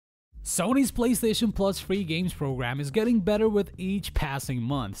Sony's PlayStation Plus free games program is getting better with each passing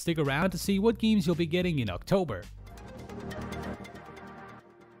month. Stick around to see what games you'll be getting in October.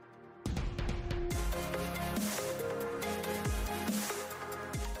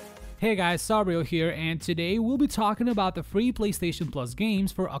 Hey guys, Sabrio here, and today we'll be talking about the free PlayStation Plus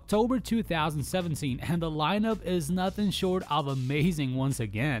games for October 2017, and the lineup is nothing short of amazing once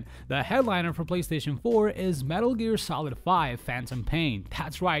again. The headliner for PlayStation 4 is Metal Gear Solid 5 Phantom Pain.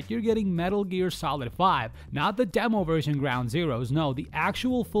 That's right, you're getting Metal Gear Solid 5, not the demo version Ground Zeroes, no, the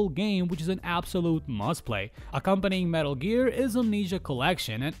actual full game, which is an absolute must-play. Accompanying Metal Gear is Amnesia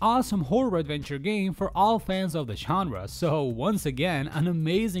Collection, an awesome horror adventure game for all fans of the genre, so once again, an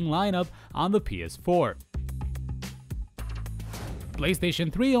amazing lineup on the PS4.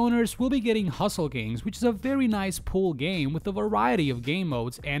 PlayStation 3 owners will be getting Hustle Games, which is a very nice pool game with a variety of game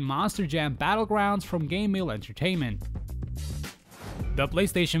modes, and Monster Jam Battlegrounds from Game Mill Entertainment. The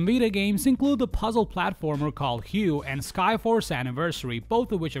PlayStation Vita games include the puzzle platformer called Hue and Skyforce Anniversary,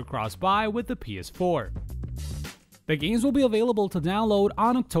 both of which are cross-buy with the PS4. The games will be available to download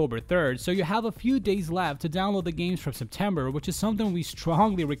on October 3rd, so you have a few days left to download the games from September, which is something we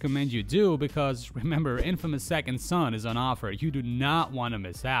strongly recommend you do because, remember, Infamous Second Son is on offer. You do not want to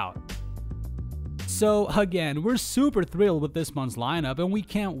miss out. So again, we're super thrilled with this month's lineup and we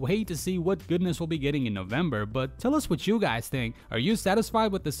can't wait to see what goodness we'll be getting in November, but tell us what you guys think. Are you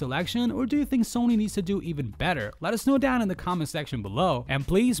satisfied with the selection, or do you think Sony needs to do even better? Let us know down in the comment section below, and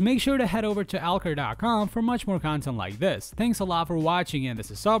please make sure to head over to AltChar.com for much more content like this. Thanks a lot for watching, and this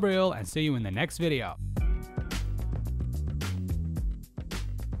is Sabriel, and see you in the next video.